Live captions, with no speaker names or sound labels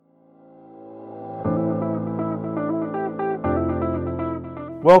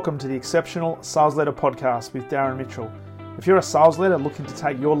Welcome to the Exceptional Sales Leader Podcast with Darren Mitchell. If you're a sales leader looking to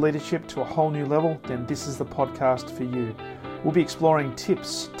take your leadership to a whole new level, then this is the podcast for you. We'll be exploring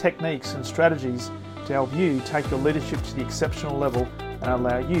tips, techniques, and strategies to help you take your leadership to the exceptional level and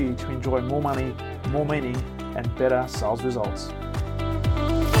allow you to enjoy more money, more meaning, and better sales results.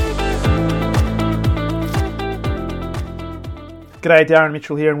 G'day, Darren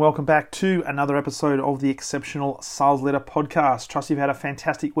Mitchell here, and welcome back to another episode of the Exceptional Sales Leader Podcast. Trust you've had a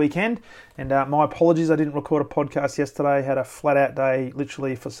fantastic weekend, and my apologies, I didn't record a podcast yesterday. Had a flat-out day,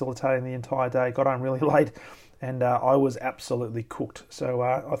 literally facilitating the entire day. Got home really late, and I was absolutely cooked. So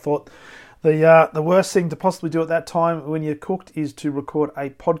I thought the worst thing to possibly do at that time when you're cooked is to record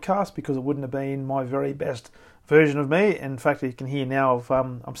a podcast, because it wouldn't have been my very best version of me. In fact, you can hear now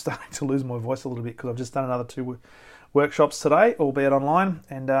I'm starting to lose my voice a little bit because I've just done another two workshops today, albeit online,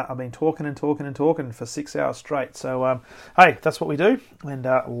 and I've been talking for 6 hours straight. So hey, that's what we do, and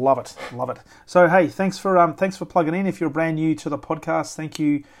love it. So hey, thanks for plugging in. If you're brand new to the podcast, thank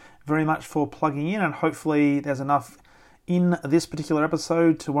you very much for plugging in, and hopefully there's enough in this particular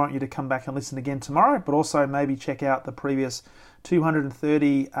episode to warrant you to come back and listen again tomorrow, but also maybe check out the previous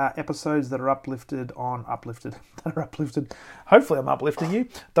 230 episodes that are uplifted. Hopefully I'm uplifting you,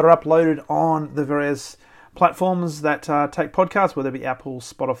 that are uploaded on the various platforms that take podcasts, whether it be Apple,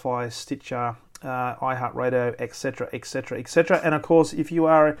 Spotify, Stitcher, iHeartRadio, etc. And of course, if you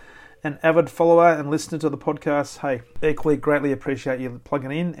are an avid follower and listener to the podcast, hey, equally greatly appreciate you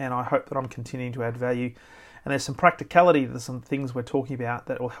plugging in, and I hope that I'm continuing to add value. And there's some practicality, there's some things we're talking about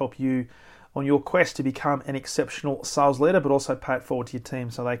that will help you on your quest to become an exceptional sales leader, but also pay it forward to your team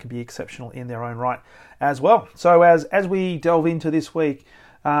so they can be exceptional in their own right as well. So as we delve into this week,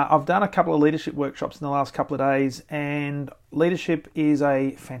 I've done a couple of leadership workshops in the last couple of days, and leadership is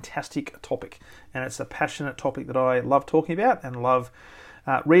a fantastic topic, and it's a passionate topic that I love talking about and love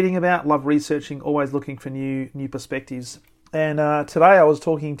reading about, love researching, always looking for new perspectives. And today I was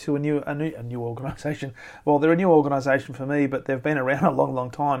talking to a new organisation. Well, they're a new organisation for me, but they've been around a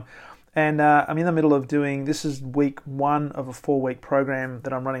long time. And I'm in the middle of this is week 1 of a 4-week program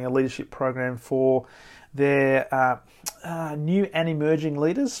that I'm running, a leadership program for their new and emerging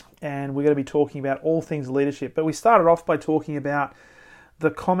leaders, and we're going to be talking about all things leadership. But we started off by talking about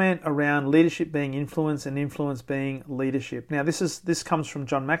the comment around leadership being influence and influence being leadership. Now, this comes from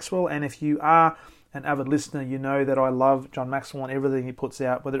John Maxwell, and if you are an avid listener, you know that I love John Maxwell and everything he puts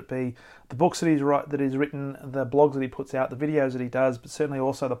out, whether it be the books that he's written, the blogs that he puts out, the videos that he does, but certainly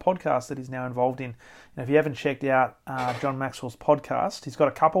also the podcast that he's now involved in. And if you haven't checked out John Maxwell's podcast, he's got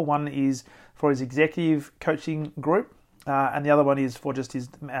a couple. One is for his executive coaching group, and the other one is for just his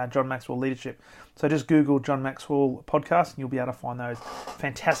John Maxwell leadership. So just Google John Maxwell podcast and you'll be able to find those.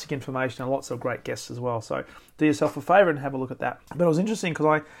 Fantastic information and lots of great guests as well. So do yourself a favour and have a look at that. But it was interesting because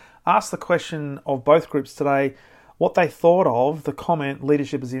I asked the question of both groups today what they thought of the comment,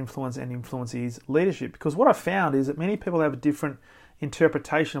 leadership is influence and influence is leadership. Because what I found is that many people have a different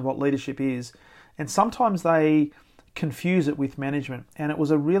interpretation of what leadership is, and sometimes they confuse it with management. And it was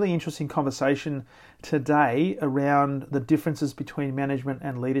a really interesting conversation today around the differences between management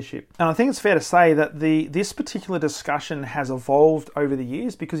and leadership. And I think it's fair to say that this particular discussion has evolved over the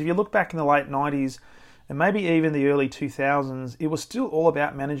years, because if you look back in the late 90s and maybe even the early 2000s, it was still all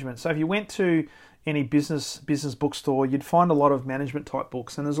about management. So if you went to any business bookstore, you'd find a lot of management type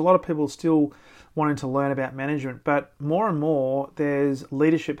books, and there's a lot of people still wanting to learn about management. But more and more,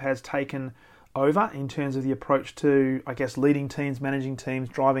 leadership has taken over in terms of the approach to, I guess, leading teams, managing teams,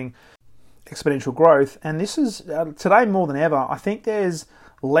 driving exponential growth. And this is, today more than ever, I think there's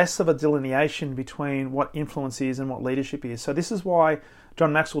less of a delineation between what influence is and what leadership is. So this is why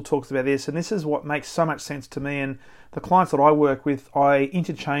John Maxwell talks about this, and this is what makes so much sense to me. And the clients that I work with, I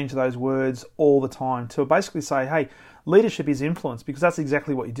interchange those words all the time to basically say, hey, leadership is influence, because that's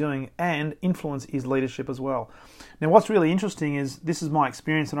exactly what you're doing, and influence is leadership as well. Now, what's really interesting is, this is my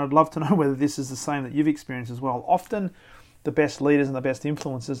experience, and I'd love to know whether this is the same that you've experienced as well. Often, the best leaders and the best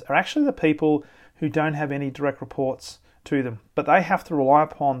influencers are actually the people who don't have any direct reports to them, but they have to rely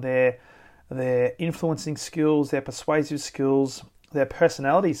upon their influencing skills, their persuasive skills, their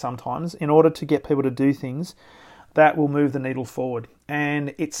personality sometimes, in order to get people to do things that will move the needle forward.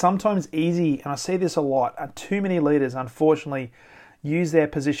 And it's sometimes easy, and I see this a lot, too many leaders, unfortunately, use their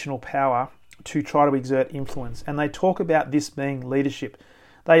positional power to try to exert influence. And they talk about this being leadership.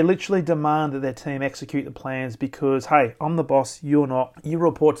 They literally demand that their team execute the plans because, hey, I'm the boss, you're not. You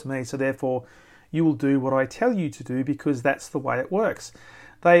report to me, so therefore you will do what I tell you to do because that's the way it works.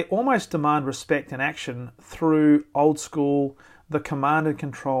 They almost demand respect and action through old school, the command and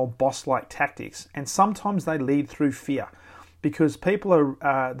control, boss-like tactics. And sometimes they lead through fear. because people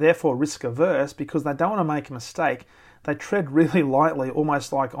are therefore risk averse because they don't want to make a mistake. They tread really lightly,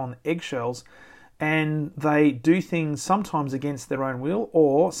 almost like on eggshells, and they do things sometimes against their own will,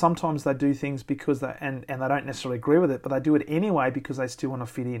 or sometimes they do things because they don't necessarily agree with it, but they do it anyway because they still want to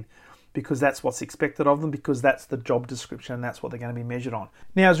fit in, because that's what's expected of them, because that's the job description and that's what they're going to be measured on.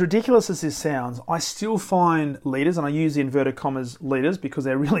 Now, as ridiculous as this sounds, I still find leaders, and I use the inverted commas leaders because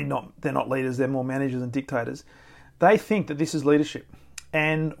they're not leaders, they're more managers and dictators. They think that this is leadership.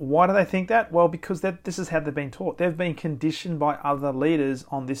 And why do they think that? Well, because this is how they've been taught. They've been conditioned by other leaders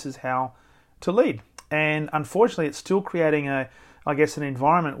on this is how to lead. And unfortunately, it's still creating an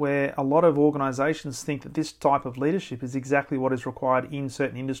environment where a lot of organizations think that this type of leadership is exactly what is required in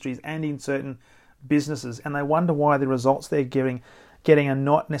certain industries and in certain businesses. And they wonder why the results they're getting are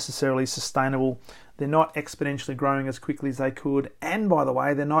not necessarily sustainable. They're not exponentially growing as quickly as they could. And by the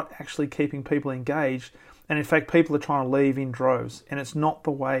way, they're not actually keeping people engaged. And in fact, people are trying to leave in droves. And it's not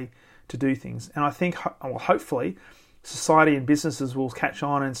the way to do things. And I think, hopefully, society and businesses will catch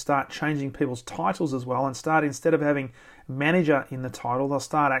on and start changing people's titles as well, and start, instead of having manager in the title, they'll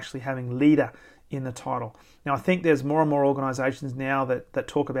start actually having leader in the title. Now, I think there's more and more organizations now that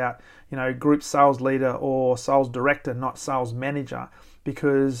talk about, group sales leader or sales director, not sales manager,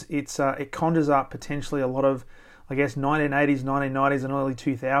 because it conjures up potentially a lot of, 1980s, 1990s and early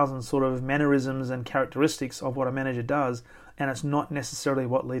 2000s sort of mannerisms and characteristics of what a manager does, and it's not necessarily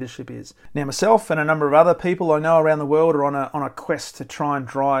what leadership is. Now, myself and a number of other people I know around the world are on a quest to try and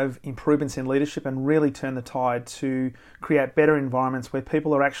drive improvements in leadership and really turn the tide to create better environments where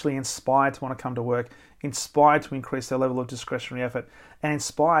people are actually inspired to want to come to work, inspired to increase their level of discretionary effort, and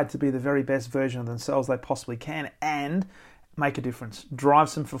inspired to be the very best version of themselves they possibly can, and make a difference, drive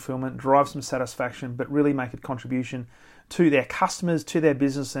some fulfillment, drive some satisfaction, but really make a contribution to their customers, to their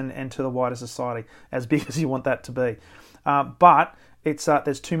business, and to the wider society, as big as you want that to be. But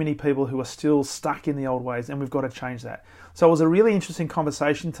there's too many people who are still stuck in the old ways, and we've got to change that. So it was a really interesting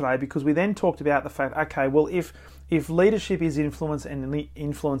conversation today, because we then talked about the fact, okay, well, if leadership is influence and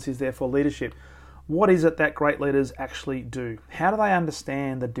influence is therefore leadership, what is it that great leaders actually do? How do they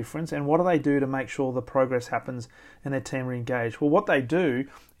understand the difference, and what do they do to make sure the progress happens and their team are engaged? Well, what they do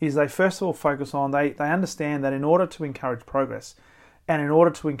is they first of all focus on, they understand that in order to encourage progress and in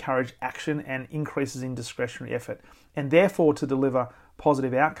order to encourage action and increases in discretionary effort, and therefore to deliver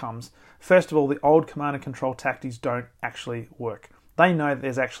positive outcomes, first of all, the old command and control tactics don't actually work. They know that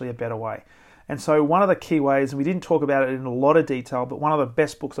there's actually a better way. And so one of the key ways, and we didn't talk about it in a lot of detail, but one of the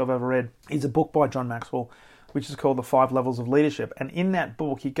best books I've ever read is a book by John Maxwell, which is called The 5 Levels of Leadership. And in that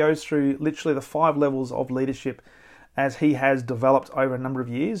book, he goes through literally the 5 levels of leadership as he has developed over a number of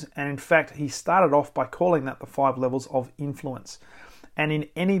years. And in fact, he started off by calling that the 5 levels of influence. And in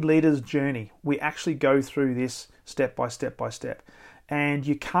any leader's journey, we actually go through this step by step by step. And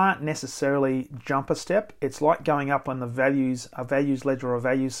you can't necessarily jump a step. It's like going up on a values ledger or a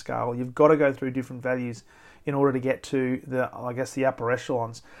values scale. You've got to go through different values in order to get to the upper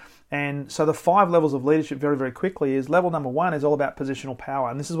echelons. And so the 5 levels of leadership, very, very quickly, is level number 1 is all about positional power.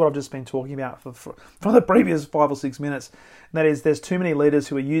 And this is what I've just been talking about for the previous 5 or 6 minutes. And that is, there's too many leaders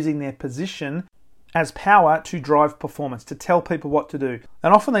who are using their position as power to drive performance, to tell people what to do.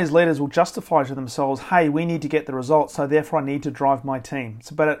 And often these leaders will justify to themselves, hey, we need to get the results, so therefore I need to drive my team.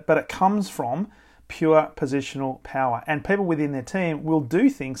 But it comes from pure positional power. And people within their team will do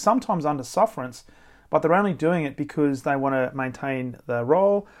things, sometimes under sufferance, but they're only doing it because they want to maintain the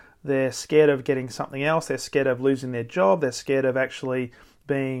role. They're scared of getting something else. They're scared of losing their job. They're scared of actually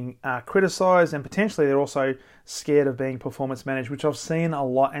being criticised. And potentially they're also scared of being performance managed, which I've seen a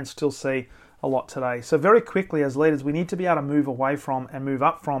lot and still see a lot today. So very quickly as leaders, we need to be able to move away from and move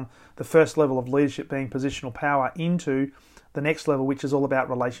up from the first level of leadership being positional power into the next level, which is all about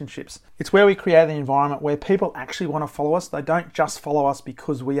relationships. It's where we create an environment where people actually want to follow us. They don't just follow us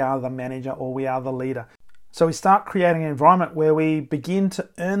because we are the manager or we are the leader. So we start creating an environment where we begin to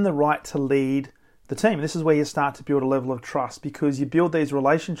earn the right to lead the team. And this is where you start to build a level of trust, because you build these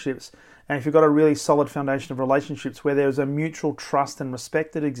relationships, and if you've got a really solid foundation of relationships where there's a mutual trust and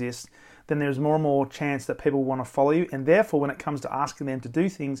respect that exists, then there's more and more chance that people want to follow you. And therefore, when it comes to asking them to do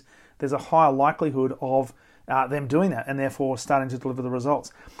things, there's a higher likelihood of them doing that and therefore starting to deliver the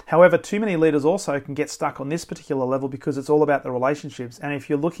results. However, too many leaders also can get stuck on this particular level because it's all about the relationships. And if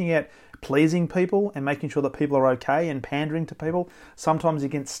you're looking at pleasing people and making sure that people are okay and pandering to people, sometimes you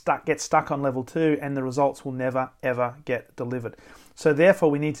can get stuck on level 2 and the results will never, ever get delivered. So therefore,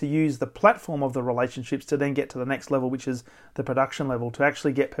 we need to use the platform of the relationships to then get to the next level, which is the production level, to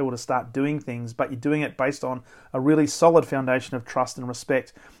actually get people to start doing things, but you're doing it based on a really solid foundation of trust and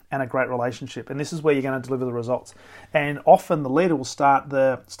respect and a great relationship. And this is where you're going to deliver the results. And often the leader will start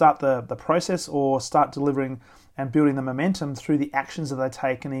the process or start delivering and building the momentum through the actions that they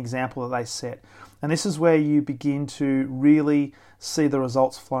take and the example that they set. And this is where you begin to really see the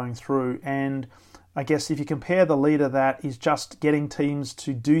results flowing through. And I guess if you compare the leader that is just getting teams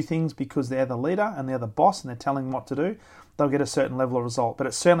to do things because they're the leader and they're the boss and they're telling them what to do, they'll get a certain level of result. But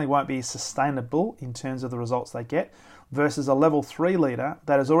it certainly won't be sustainable in terms of the results they get, versus a level 3 leader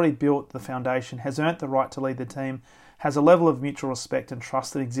that has already built the foundation, has earned the right to lead the team, has a level of mutual respect and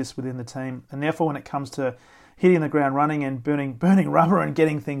trust that exists within the team. And therefore, when it comes to hitting the ground running and burning rubber and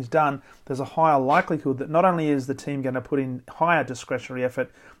getting things done, there's a higher likelihood that not only is the team going to put in higher discretionary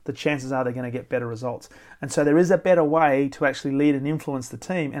effort, the chances are they're going to get better results. And so there is a better way to actually lead and influence the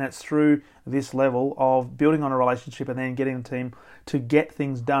team, and it's through this level of building on a relationship and then getting the team to get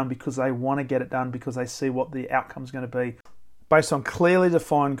things done because they want to get it done, because they see what the outcome is going to be based on clearly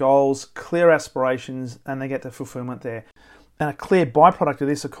defined goals, clear aspirations, and they get the fulfillment there. And a clear byproduct of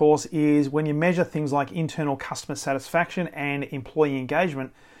this, of course, is when you measure things like internal customer satisfaction and employee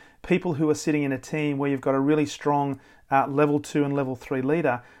engagement, people who are sitting in a team where you've got a really strong level 2 and level 3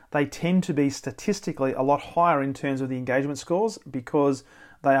 leader, they tend to be statistically a lot higher in terms of the engagement scores because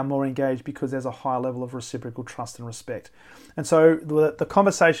they are more engaged, because there's a higher level of reciprocal trust and respect. And so the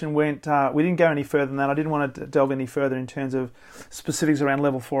conversation went, we didn't go any further than that. I didn't want to delve any further in terms of specifics around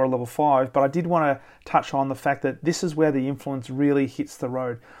level 4 or level 5, but I did want to touch on the fact that this is where the influence really hits the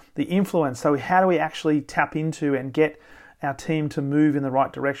road. The influence, so how do we actually tap into and get our team to move in the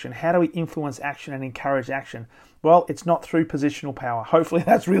right direction? How do we influence action and encourage action? Well, it's not through positional power. Hopefully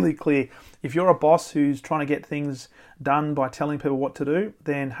that's really clear. If you're a boss who's trying to get things done by telling people what to do,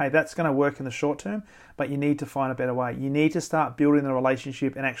 then hey, that's going to work in the short term, but you need to find a better way. You need to start building the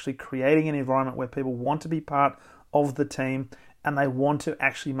relationship and actually creating an environment where people want to be part of the team and they want to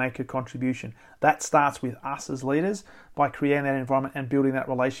actually make a contribution. That starts with us as leaders by creating that environment and building that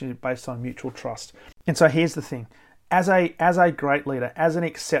relationship based on mutual trust. And so here's the thing. As a great leader, as an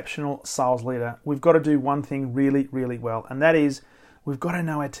exceptional sales leader, we've got to do one thing really, really well, and that is we've got to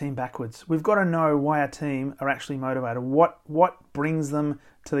know our team backwards. We've got to know why our team are actually motivated. What brings them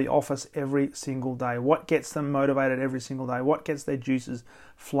to the office every single day? What gets them motivated every single day? What gets their juices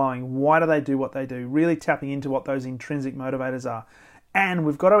flowing? Why do they do what they do? Really tapping into what those intrinsic motivators are. And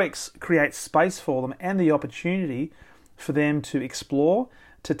we've got to create space for them and the opportunity for them to explore,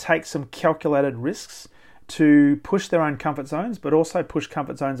 to take some calculated risks, to push their own comfort zones, but also push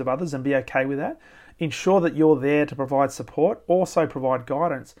comfort zones of others and be okay with that. Ensure that you're there to provide support, also provide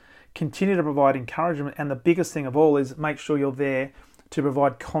guidance, continue to provide encouragement, and the biggest thing of all is make sure you're there to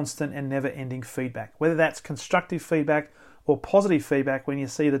provide constant and never-ending feedback. Whether that's constructive feedback or positive feedback, when you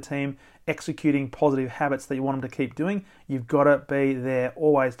see the team executing positive habits that you want them to keep doing, you've got to be there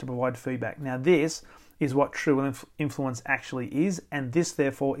always to provide feedback. Now this is what true influence actually is, and this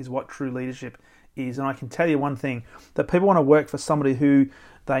therefore is what true leadership is. And I can tell you one thing, that people want to work for somebody who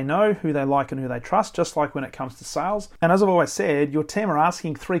they know, who they like, and who they trust, just like when it comes to sales. And as I've always said, your team are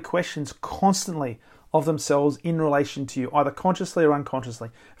asking 3 questions constantly of themselves in relation to you, either consciously or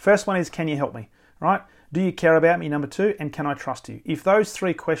unconsciously. First one is, can you help me? Right? Do you care about me? Number 2, and can I trust you? If those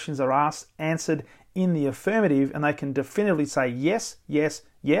 3 questions are answered in the affirmative, and they can definitively say yes, yes,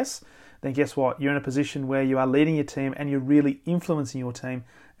 yes, then guess what? You're in a position where you are leading your team and you're really influencing your team,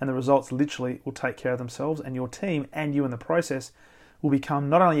 and the results literally will take care of themselves, and your team and you in the process will become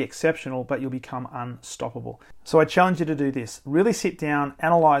not only exceptional, but you'll become unstoppable. So I challenge you to do this. Really sit down,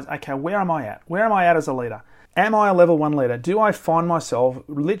 analyze, okay, where am I at? Where am I at as a leader? Am I a level 1 leader? Do I find myself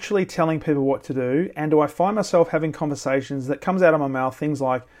literally telling people what to do? And do I find myself having conversations that comes out of my mouth, things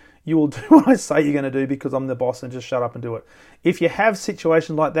like, you will do what I say you're going to do because I'm the boss, and just shut up and do it. If you have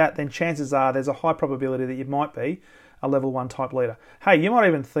situations like that, then chances are there's a high probability that you might be a level 1 type leader. Hey, you might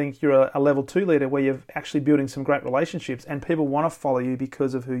even think you're a level 2 leader where you're actually building some great relationships and people want to follow you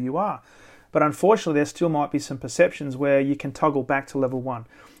because of who you are. But unfortunately, there still might be some perceptions where you can toggle back to level 1.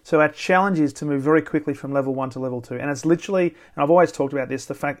 So our challenge is to move very quickly from level 1 to level 2. And it's literally, and I've always talked about this,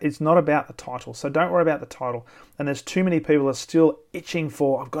 the fact it's not about the title. So don't worry about the title. And there's too many people that are still itching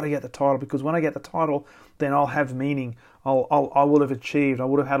for, I've got to get the title, because when I get the title, then I'll have meaning. I will have achieved. I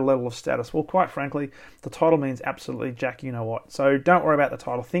would have had a level of status. Well, quite frankly, the title means absolutely jack you know what. So don't worry about the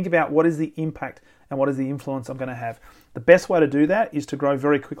title. Think about what is the impact and what is the influence I'm going to have. The best way to do that is to grow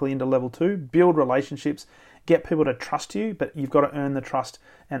very quickly into level 2, build relationships, get people to trust you, but you've got to earn the trust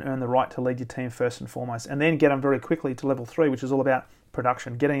and earn the right to lead your team first and foremost. And then get them very quickly to level 3, which is all about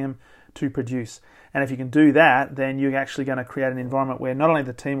production, getting them to produce. And if you can do that, then you're actually going to create an environment where not only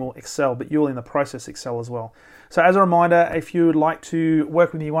the team will excel, but you'll in the process excel as well. So as a reminder, if you would like to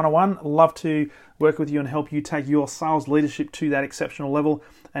work with me one-on-one, love to work with you and help you take your sales leadership to that exceptional level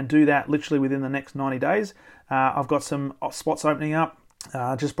and do that literally within the next 90 days. I've got some spots opening up.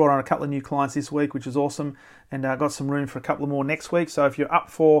 Just brought on a couple of new clients this week, which is awesome, and got some room for a couple more next week. So if you're up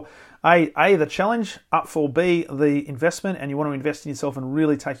for A, the challenge, up for B, the investment, and you want to invest in yourself and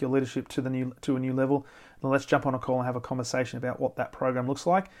really take your leadership to a new level, then let's jump on a call and have a conversation about what that program looks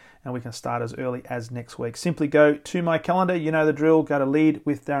like, and we can start as early as next week. Simply go to my calendar, you know the drill, go to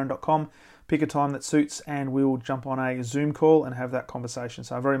leadwithdarren.com, pick a time that suits, and we'll jump on a Zoom call and have that conversation.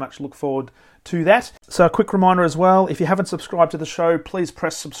 So I very much look forward to that. So a quick reminder as well, if you haven't subscribed to the show, please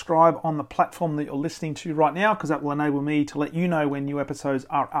press subscribe on the platform that you're listening to right now, because that will enable me to let you know when new episodes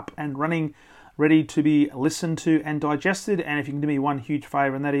are up and running, ready to be listened to and digested. And if you can do me one huge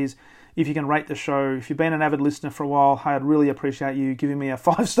favor, and that is, if you can rate the show. If you've been an avid listener for a while, hey, I'd really appreciate you giving me a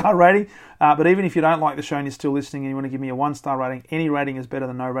 5-star rating. But even if you don't like the show and you're still listening and you want to give me a 1-star rating, any rating is better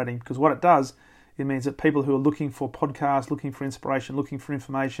than no rating, because what it does, it means that people who are looking for podcasts, looking for inspiration, looking for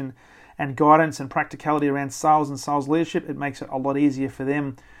information and guidance and practicality around sales and sales leadership, it makes it a lot easier for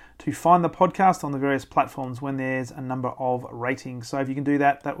them to find the podcast on the various platforms when there's a number of ratings. So if you can do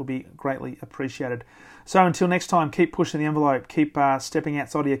that, that would be greatly appreciated. So until next time, keep pushing the envelope, keep stepping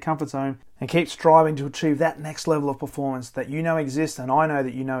outside of your comfort zone, and keep striving to achieve that next level of performance that you know exists and I know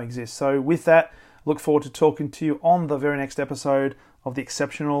that you know exists. So with that, look forward to talking to you on the very next episode of the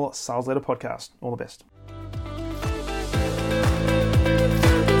Exceptional Sales Leader Podcast. All the best.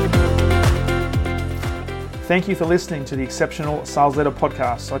 Thank you for listening to the Exceptional Sales Leader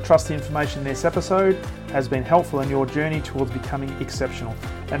Podcast. I trust the information in this episode has been helpful in your journey towards becoming exceptional.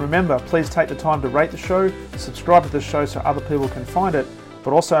 And remember, please take the time to rate the show, subscribe to the show so other people can find it,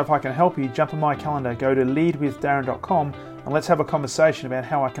 but also if I can help you, jump on my calendar, go to leadwithdarren.com and let's have a conversation about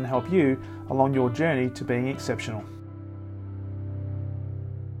how I can help you along your journey to being exceptional.